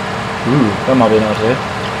 Ooh, that might be an idea.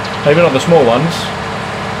 Maybe not the small ones,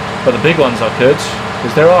 but the big ones I could,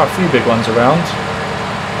 because there are a few big ones around.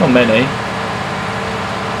 Not many.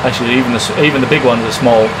 Actually, even the big ones are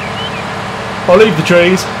small. I'll leave the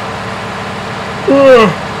trees. Ugh.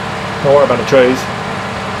 Don't worry about the trees.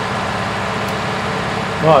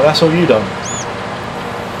 Right, that's all you done.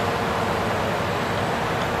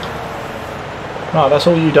 Right, that's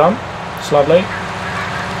all you done. It's lovely.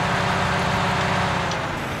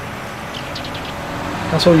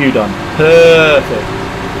 That's all you done. Perfect.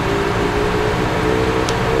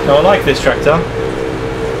 Now I like this tractor.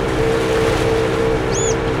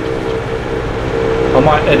 I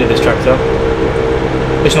might edit this tractor.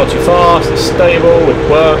 It's not too fast, it's stable, it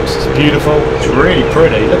works, it's beautiful, it's really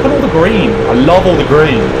pretty. Look at all the green. I love all the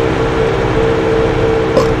green.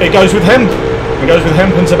 It goes with hemp. It goes with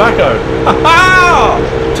hemp and tobacco. Ha ha!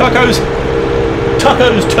 Tucko's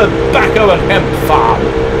tobacco and hemp farm.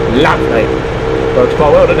 Lovely. Works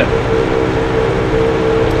quite well, doesn't it?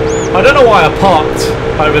 I don't know why I parked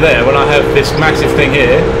over there when I have this massive thing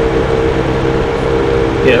here.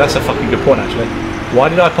 Yeah, that's a fucking good point actually. Why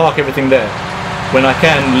did I park everything there when I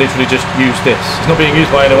can literally just use this? It's not being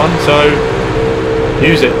used by anyone, so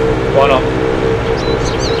use it. Why not?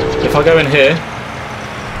 If I go in here,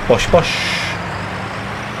 bosh bosh,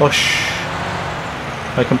 bosh,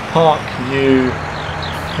 I can park you.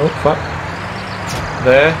 Oh fuck!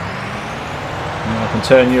 There. And I can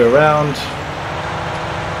turn you around,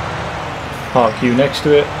 park you next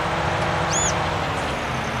to it.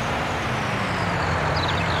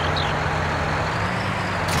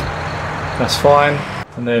 That's fine.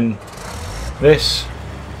 And then this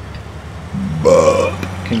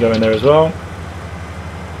can go in there as well.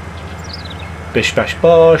 Bish bash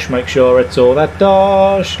bosh, make sure it's all that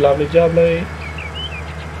dosh. Lovely jubbly.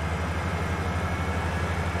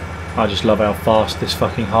 I just love how fast this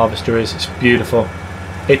fucking harvester is. It's beautiful.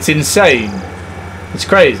 It's insane. It's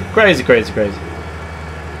crazy. Crazy, crazy, crazy.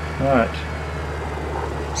 Alright.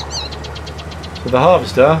 So the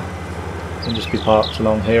harvester can just be parked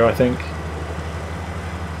along here, I think.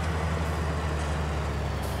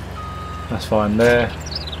 That's fine there.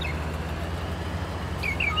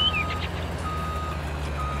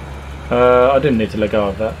 I didn't need to let go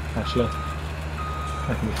of that, actually.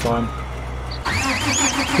 That can be fine.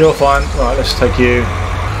 You're fine. Right, let's take you.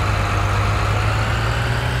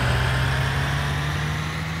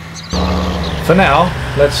 For now,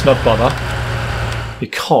 let's not bother.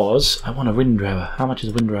 Because I want a windrower. How much is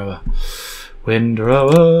a windrower?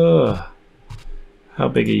 Windrower! How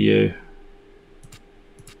big are you?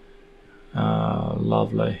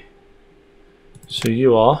 Lovely. So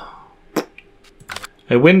you are.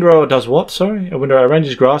 A windrower does what? Sorry? A windrower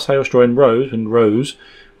arranges grass, hay or straw in rows,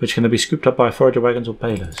 which can then be scooped up by forager wagons or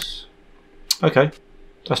balers. Okay.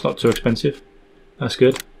 That's not too expensive. That's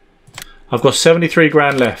good. I've got 73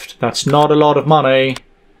 grand left. That's not a lot of money.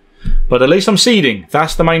 But at least I'm seeding.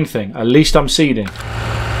 That's the main thing. At least I'm seeding.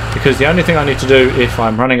 Because the only thing I need to do if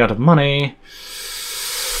I'm running out of money...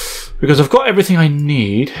 Because I've got everything I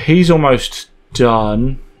need. He's almost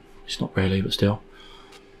done. It's not really, but still.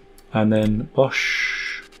 And then,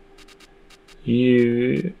 Bosh.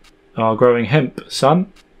 You are growing hemp,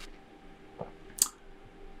 son.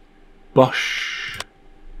 Bosh.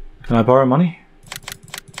 Can I borrow money?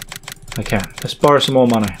 I can. Let's borrow some more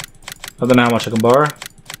money. I don't know how much I can borrow.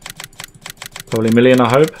 Probably a million, I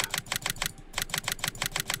hope.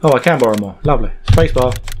 Oh, I can borrow more. Lovely.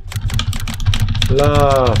 Spacebar.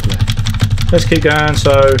 Lovely. Let's keep going.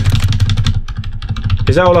 So,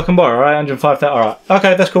 is that all I can borrow? Alright, 105,000. Alright.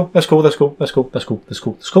 Okay, that's cool. That's cool. That's cool. That's cool. That's cool. That's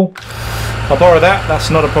cool. That's cool. I'll borrow that. That's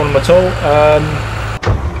not a problem at all.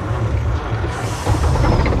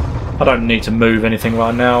 I don't need to move anything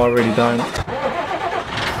right now. I really don't.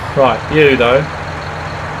 Right, you though.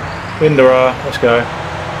 Windora. Let's go.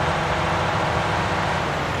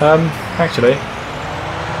 Actually,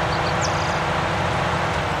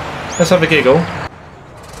 let's have a giggle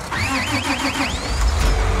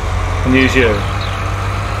and use you,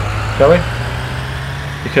 shall we?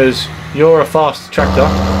 Because you're a fast tractor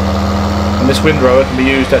and this windrower can be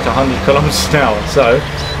used at 100 kilometers an hour, so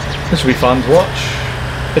this will be fun to watch.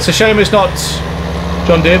 It's a shame it's not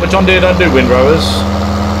John Deere, but John Deere don't do windrowers,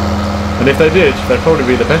 and if they did, they'd probably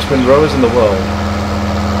be the best windrowers in the world.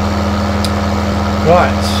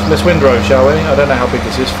 Right, let's windrow, shall we? I don't know how big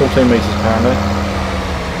this is, 14 metres apparently.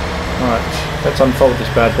 Right, let's unfold this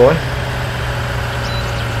bad boy.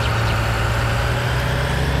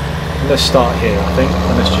 Let's start here, I think,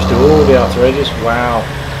 and let's just do all the outer edges. Wow,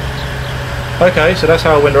 Okay, so that's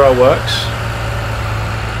how a wind rail works.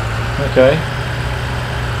 Okay.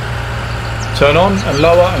 Turn on and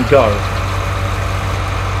lower and go.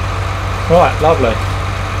 Right, lovely.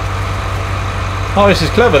 Oh, this is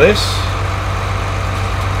clever, this.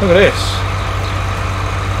 Look at this.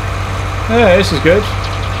 Yeah, this is good.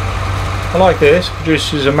 I like this.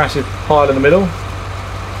 Produces a massive pile in the middle.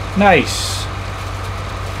 Nice.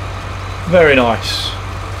 Very nice.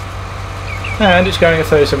 And it's going at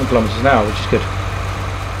 37 kilometers an hour, which is good.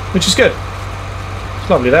 Which is good. It's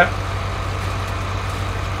lovely, that.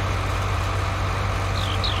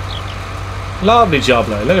 Lovely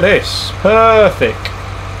Jablo. Look at this. Perfect.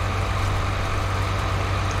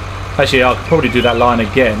 Actually, I could probably do that line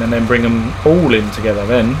again and then bring them all in together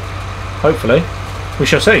then. Hopefully. We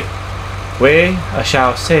shall see. We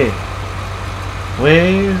shall see.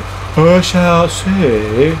 We shall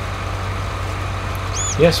see.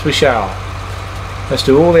 Yes, we shall. Let's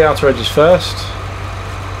do all the outer edges first.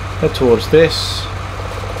 Head towards this.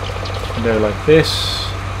 And go like this.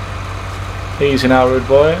 Easy now, rude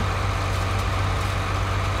boy.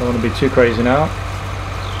 Don't want to be too crazy now.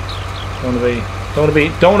 Don't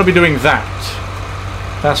want to be doing that.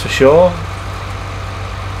 That's for sure.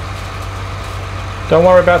 Don't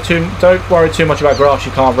worry too much about grass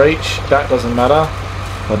you can't reach. That doesn't matter.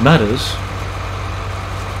 What matters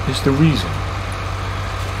is the reason.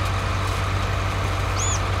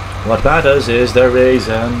 What matters is the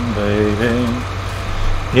reason, baby.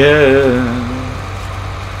 Yeah.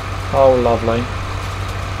 Oh, lovely.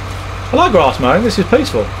 I like grass mowing. This is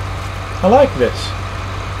peaceful. I like this.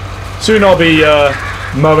 Soon I'll be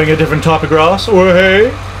mowing a different type of grass. Oh,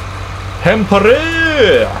 hey.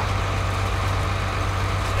 Hempare.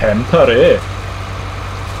 Hempare.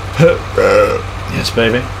 Yes,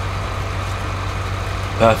 baby.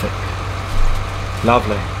 Perfect.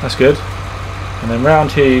 Lovely. That's good. And then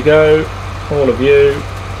round here you go, all of you,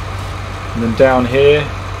 and then down here.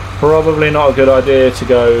 Probably not a good idea to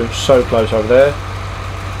go so close over there,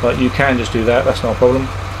 but you can just do that, that's not a problem.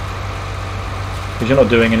 Because you're not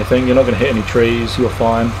doing anything, you're not going to hit any trees, you're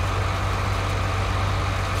fine.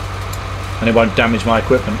 And it won't damage my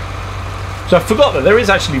equipment. So I forgot that there is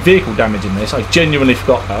actually vehicle damage in this, I genuinely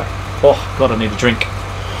forgot that. Oh god, I need a drink.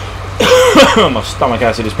 My stomach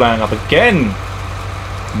acid is playing up again,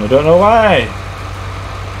 and I don't know why.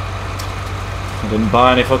 I didn't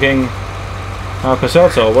buy any fucking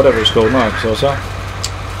Alka-Seltzer or whatever it's called. No, Alka-Seltzer.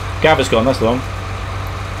 Gaviscon, that's the one.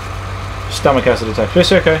 Stomach acid attack.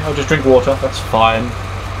 It's okay, I'll just drink water, that's fine.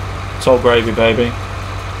 It's all gravy, baby.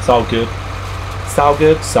 It's all good. It's all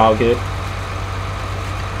good, it's all good.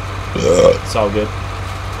 It's all good.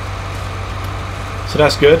 So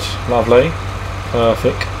that's good, lovely.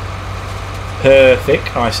 Perfect.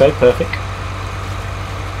 Perfect, I say perfect.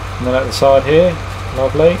 And then at the side here,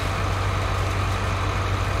 lovely.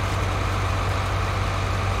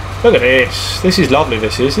 Look at this. This is lovely,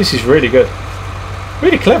 this is. This is really good.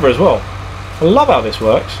 Really clever as well. I love how this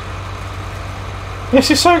works.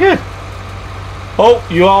 This is so good. Oh,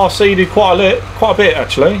 you are seeded quite a bit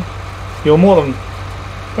actually. You're more than...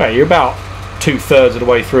 Well, you're about 2/3 of the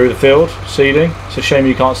way through the field seeding. It's a shame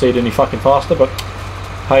you can't seed any fucking faster, but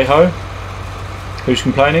hey ho. Who's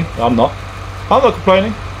complaining? I'm not. I'm not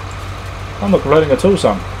complaining. I'm not complaining at all,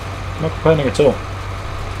 son. I'm not complaining at all.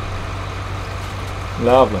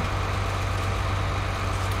 Lovely.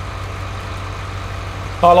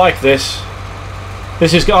 I like this. I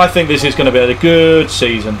think this is going to be a good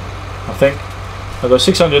season. I think I've got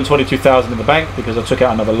 622,000 in the bank because I took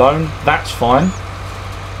out another loan. That's fine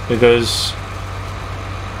because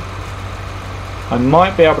I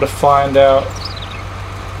might be able to find out.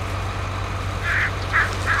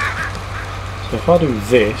 So if I do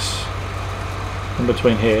this in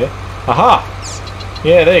between here, aha!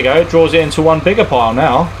 Yeah, there you go. It draws it into one bigger pile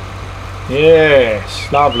now.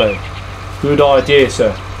 Yes, lovely. Good idea,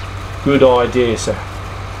 sir. Good idea, sir.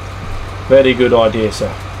 Very good idea,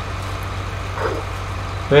 sir.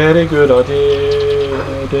 Very good idea.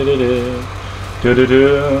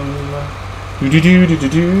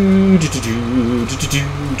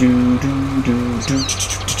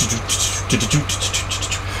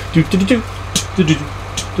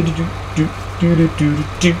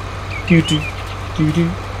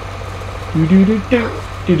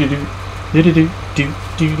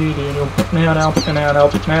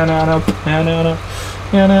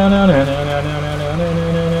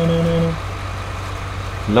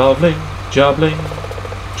 Lovely, jubbly,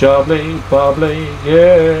 jubbly, bubbly,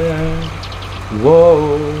 yeah.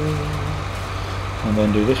 Whoa. And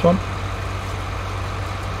then do this one.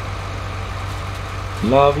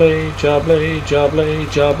 Lovely, jubbly, jubbly,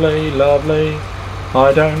 jubbly, lovely.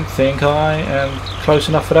 I don't think I am close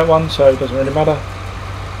enough for that one, so it doesn't really matter.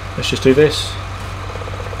 Let's just do this.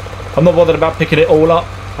 I'm not bothered about picking it all up.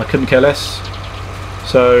 I couldn't care less.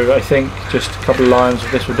 So I think just a couple of lines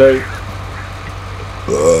of this will do.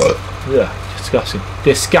 Yeah, disgusting.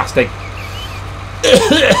 Disgusting.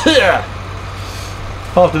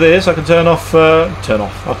 After this, I can turn off.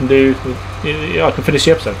 I can do. I can finish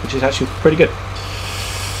the episode, which is actually pretty good.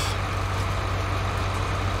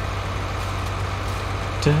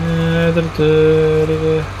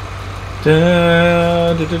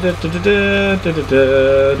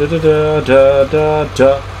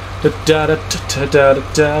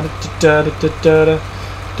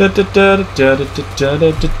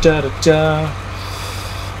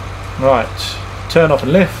 Right, turn off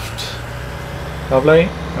and lift. Lovely.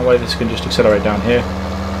 That way this can just accelerate down here.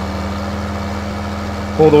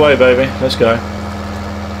 All the way, baby. Let's go.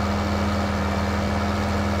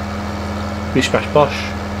 Bish bash bosh.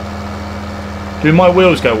 Do my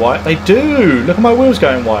wheels go white? They do! Look at my wheels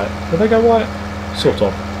going white. Do they go white? Sort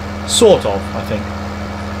of. Sort of, I think.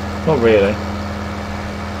 Not really.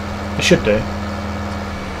 They should do.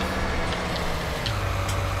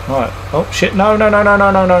 Right. Oh shit. No, no, no, no,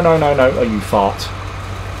 no, no, no, no, no, no. Oh, you fart.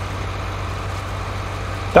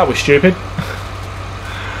 That was stupid.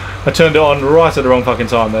 I turned it on right at the wrong fucking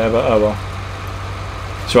time there, but oh well.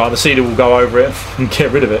 It's right, the cedar will go over it and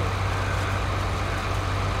get rid of it.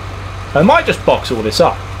 I might just box all this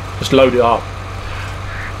up. Just load it up.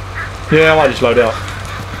 Yeah, I might just load it up.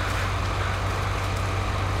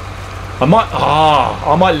 I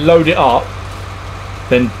might load it up,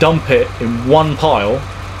 then dump it in one pile,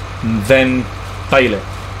 and then bale it.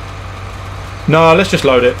 No, let's just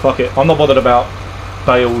load it. Fuck it. I'm not bothered about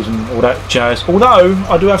bales and all that jazz. Although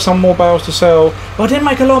I do have some more bales to sell. But I didn't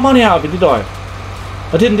make a lot of money out of it, did I?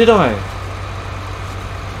 I didn't, did I?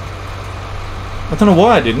 I don't know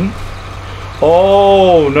why I didn't.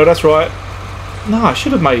 Oh no, that's right. No, I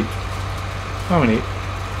should have made. How many?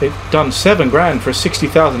 It done 7 grand for a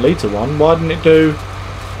 60,000 litre one. Why didn't it do?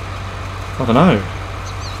 I don't know.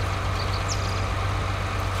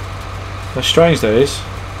 That's strange. That is.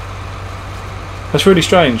 That's really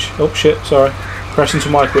strange. Oh shit! Sorry. Crashed into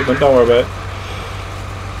my equipment, don't worry about it.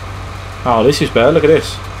 Oh, this is better, look at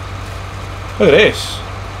this. Look at this.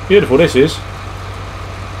 Beautiful this is.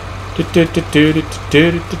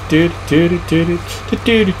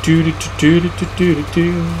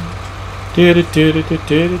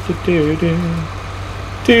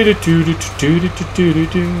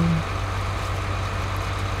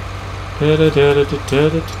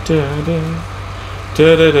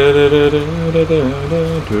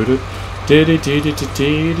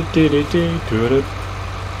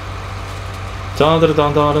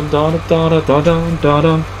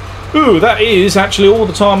 Ooh, that is actually all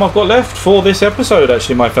the time I've got left for this episode,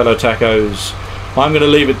 actually, my fellow tacos. I'm going to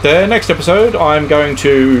leave it there. Next episode, I'm going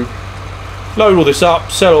to load all this up,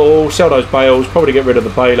 sell it all, sell those bales, probably get rid of the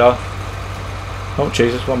baler. Oh,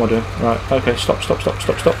 Jesus, what am I doing? Right, okay, stop.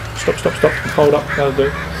 Hold up, that'll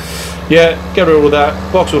do. Yeah, get rid of all that,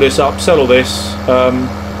 box all this up, sell all this.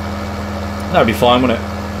 That'd be fine, wouldn't it?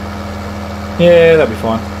 Yeah, that'd be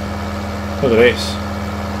fine. Look at this.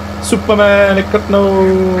 Superman, no.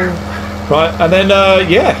 Right, and then,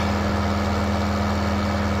 yeah.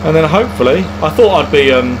 And then hopefully, I thought I'd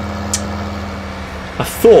be, I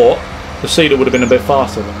thought the cedar would have been a bit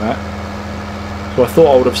faster than that. So I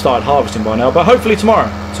thought I would have started harvesting by now, but hopefully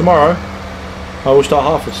tomorrow I will start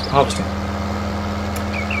harvesting.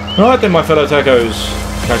 Alright then, my fellow tacos.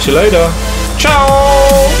 Catch you later.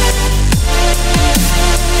 Ciao!